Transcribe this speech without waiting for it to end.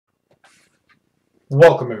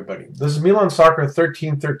Welcome everybody. This is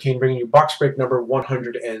Milansoccer1313 bringing you box break number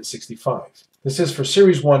 165. This is for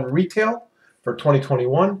Series 1 retail for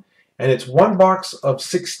 2021 and it's one box of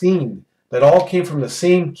 16 that all came from the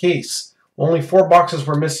same case. Only 4 boxes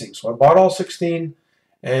were missing, so I bought all 16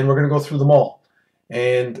 and we're going to go through them all.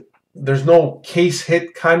 And there's no case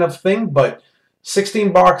hit kind of thing, but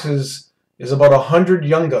 16 boxes is about 100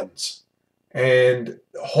 young guns. And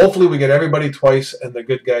hopefully we get everybody twice and the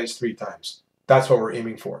good guys 3 times. That's what we're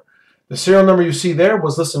aiming for. The serial number you see there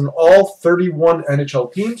was listed in all 31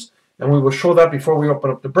 NHL teams, and we will show that before we open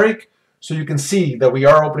up the break so you can see that we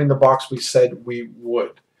are opening the box we said we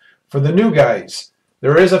would. For the new guys,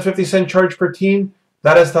 there is a 50-cent charge per team.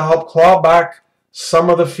 That is to help claw back some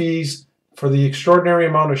of the fees for the extraordinary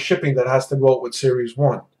amount of shipping that has to go out with Series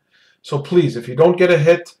 1. So please, if you don't get a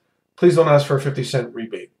hit, please don't ask for a 50-cent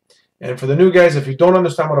rebate. And for the new guys, if you don't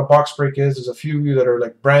understand what a box break is, there's a few of you that are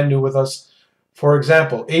like brand new with us. For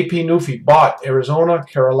example, AP Newfie bought Arizona,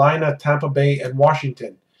 Carolina, Tampa Bay, and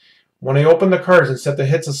Washington. When I open the cards and set the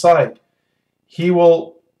hits aside, he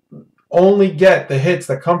will only get the hits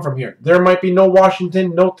that come from here. There might be no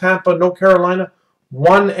Washington, no Tampa, no Carolina,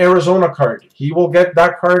 one Arizona card. He will get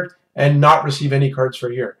that card and not receive any cards for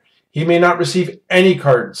here. He may not receive any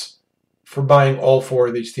cards for buying all 4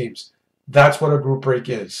 of these teams. That's what a group break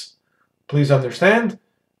is. Please understand,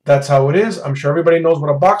 that's how it is. I'm sure everybody knows what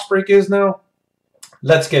a box break is now.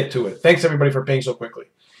 Let's get to it. Thanks everybody for paying so quickly.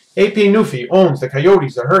 AP Newfie owns the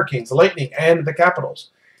Coyotes, the Hurricanes, the Lightning, and the Capitals.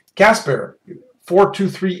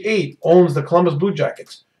 Casper4238 owns the Columbus Blue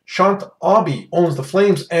Jackets. Shant Aubie owns the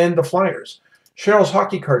Flames and the Flyers. Cheryl's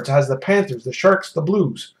Hockey Cards has the Panthers, the Sharks, the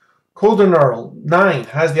Blues. Coldenarl9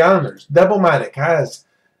 has the Islanders. Debomatic has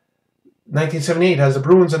 1978 has the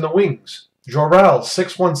Bruins and the Wings.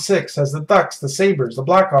 Jorel616 has the Ducks, the Sabres, the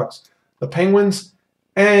Blackhawks, the Penguins,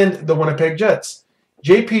 and the Winnipeg Jets.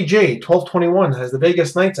 JPJ1221 has the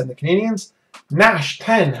Vegas Knights and the Canadiens.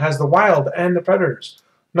 Nash10 has the Wild and the Predators.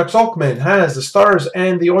 Nuxalkman has the Stars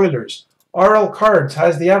and the Oilers. RL Cards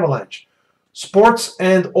has the Avalanche. Sports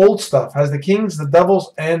and Old Stuff has the Kings, the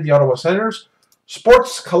Devils, and the Ottawa Senators.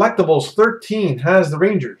 Sports Collectibles 13 has the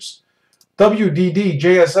Rangers.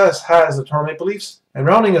 WDD-JSS has the Toronto Maple Leafs. And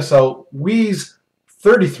rounding us out,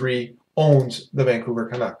 Wheeze33 owns the Vancouver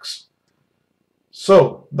Canucks.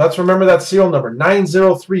 So let's remember that serial number,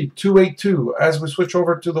 903282, as we switch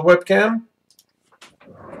over to the webcam.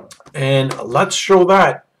 And let's show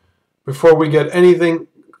that before we get anything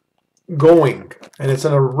going. And it's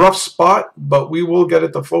in a rough spot, but we will get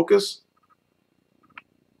it to focus.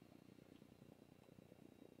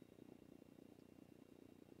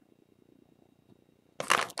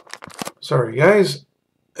 Sorry guys,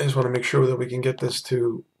 I just want to make sure that we can get this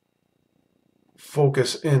to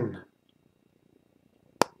focus in.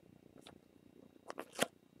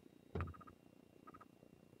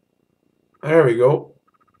 There we go.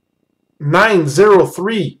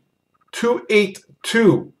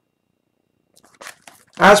 903282.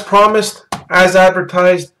 As promised, as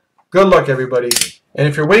advertised. Good luck, everybody. And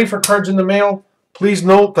if you're waiting for cards in the mail, please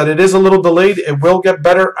note that it is a little delayed. It will get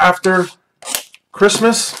better after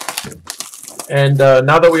Christmas. And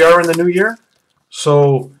now that we are in the new year.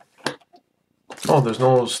 So, oh, there's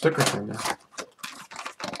no sticker thing there.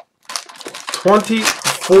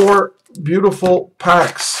 24 beautiful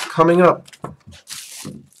packs coming up.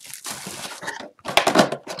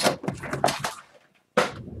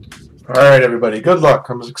 All right, everybody. Good luck.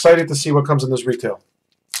 I'm excited to see what comes in this retail.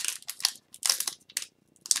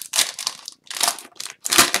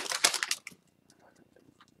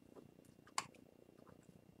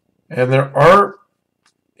 And there are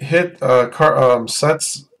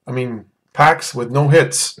packs with no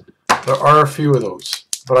hits. There are a few of those,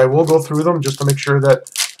 but I will go through them just to make sure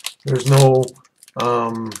that there's no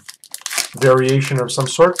variation of some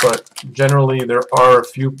sort, but generally there are a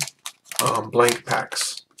few blank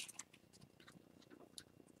packs.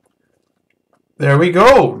 There we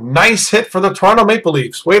go. Nice hit for the Toronto Maple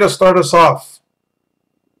Leafs. Way to start us off.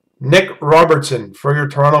 Nick Robertson for your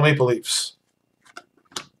Toronto Maple Leafs.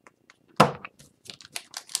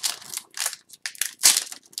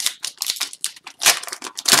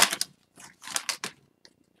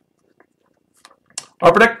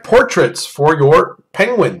 Upper Deck Portraits for your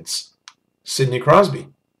Penguins, Sidney Crosby.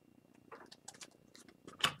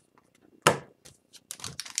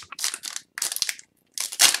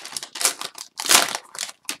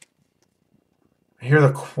 Here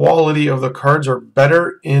the quality of the cards are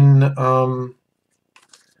better in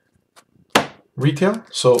retail,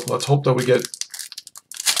 so let's hope that we get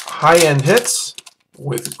high-end hits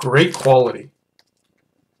with great quality.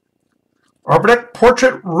 Upper Deck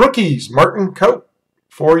Portrait Rookies, Martin Kaut.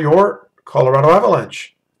 for your Colorado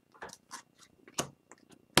Avalanche.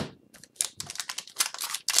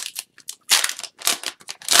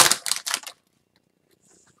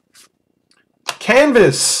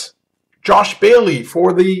 Canvas, Josh Bailey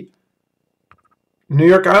for the New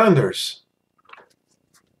York Islanders.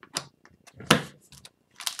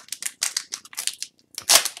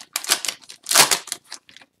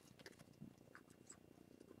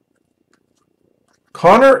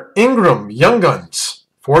 Connor Ingram, Young Guns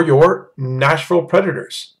for your Nashville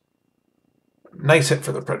Predators. Nice hit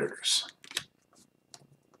for the Predators.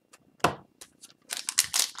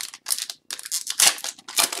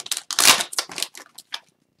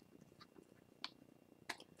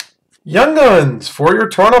 Young Guns for your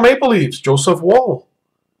Toronto Maple Leafs, Joseph Woll.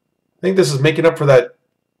 I think this is making up for that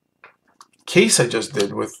case I just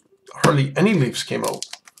did with hardly any Leafs came out.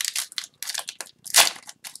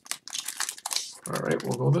 All right,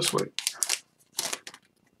 we'll go this way.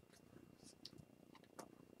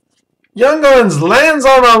 Young Guns lands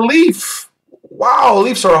on a Leaf. Wow,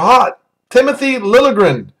 Leafs are hot. Timothy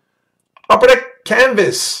Liljegren, Upper Deck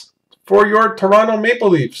Canvas for your Toronto Maple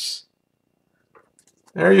Leafs.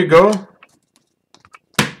 There you go.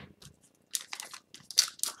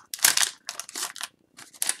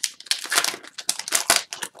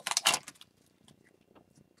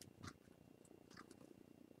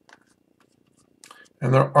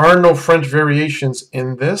 And there are no French variations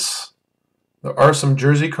in this. There are some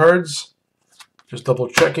jersey cards. Just double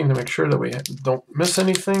checking to make sure that we don't miss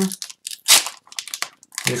anything.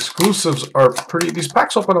 The exclusives are pretty, these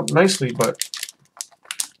packs open up nicely, but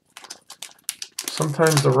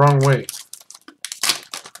sometimes the wrong way.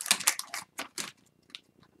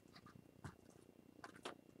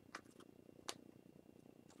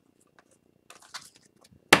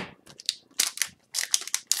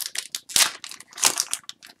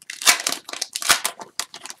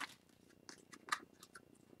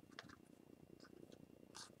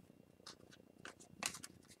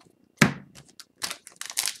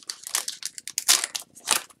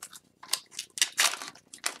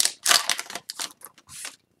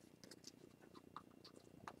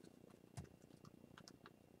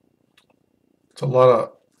 It's a lot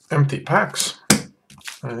of empty packs.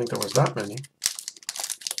 I didn't think there was that many.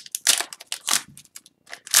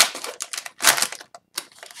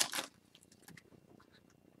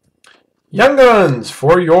 Young Guns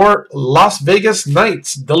for your Las Vegas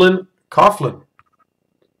Knights, Dylan Coughlin.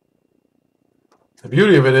 The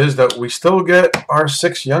beauty of it is that we still get our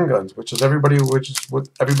 6 Young Guns, which is what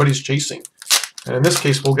everybody's chasing. And in this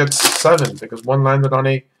case, we'll get 7 because one landed on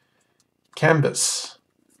a canvas.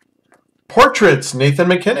 Portraits, Nathan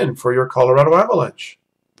McKinnon for your Colorado Avalanche.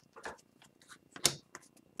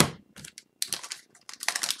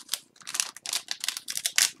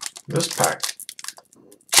 This pack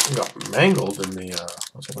got mangled in the,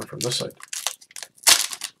 let's open it from this side.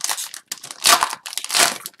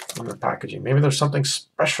 In the packaging. Maybe there's something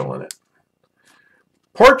special in it.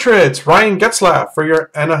 Portraits, Ryan Getzlaf for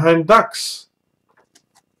your Anaheim Ducks.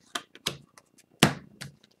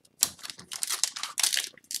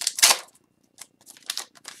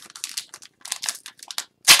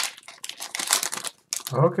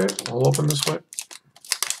 Okay, we'll open this way.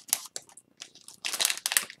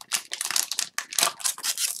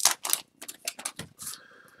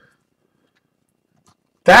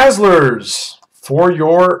 Dazzlers for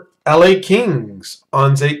your LA Kings,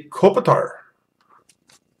 Anze Kopitar.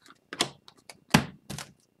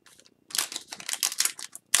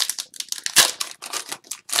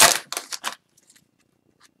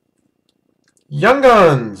 Young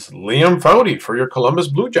Guns, Liam Foudy for your Columbus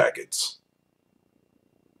Blue Jackets.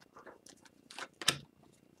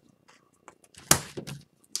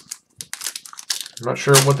 I'm not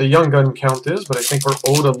sure what the Young Gun count is, but I think we're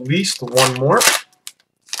owed at least one more.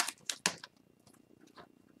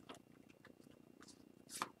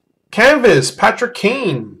 Canvas, Patrick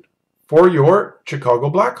Kane for your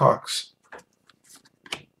Chicago Blackhawks.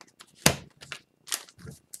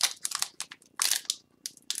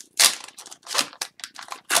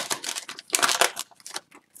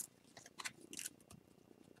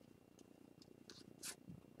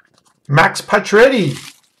 Max Pacioretty,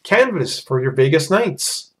 Canvas for your Vegas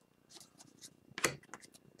Knights.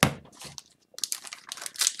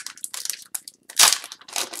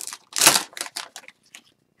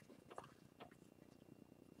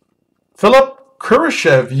 Philip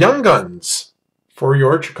Kurashev, Young Guns for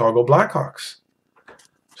your Chicago Blackhawks.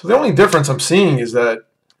 So the only difference I'm seeing is that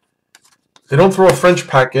they don't throw a French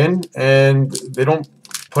pack in and they don't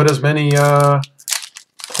put as many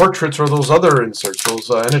portraits or those other inserts, those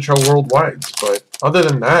NHL Worldwides. But other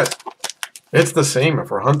than that, It's the same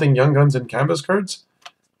if we're hunting Young Guns and Canvas cards.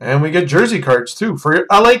 And we get jersey cards too for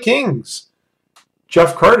LA Kings.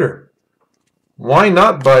 Jeff Carter. Why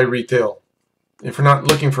not buy retail if you're not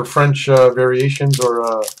looking for French variations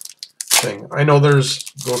or thing? I know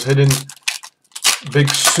there's those hidden big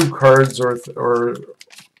Sue cards or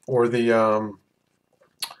the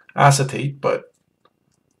acetate, but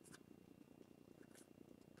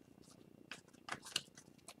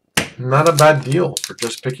not a bad deal for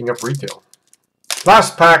just picking up retail.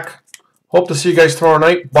 Last pack. Hope to see you guys tomorrow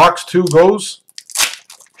night. Box 2 goes.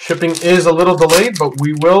 Shipping is a little delayed, but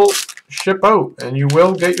we will ship out and you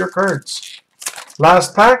will get your cards.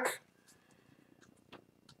 Last pack.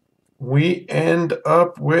 We end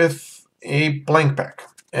up with a blank pack.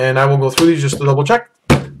 And I will go through these just to double check.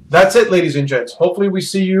 That's it, ladies and gents. Hopefully we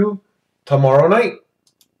see you tomorrow night.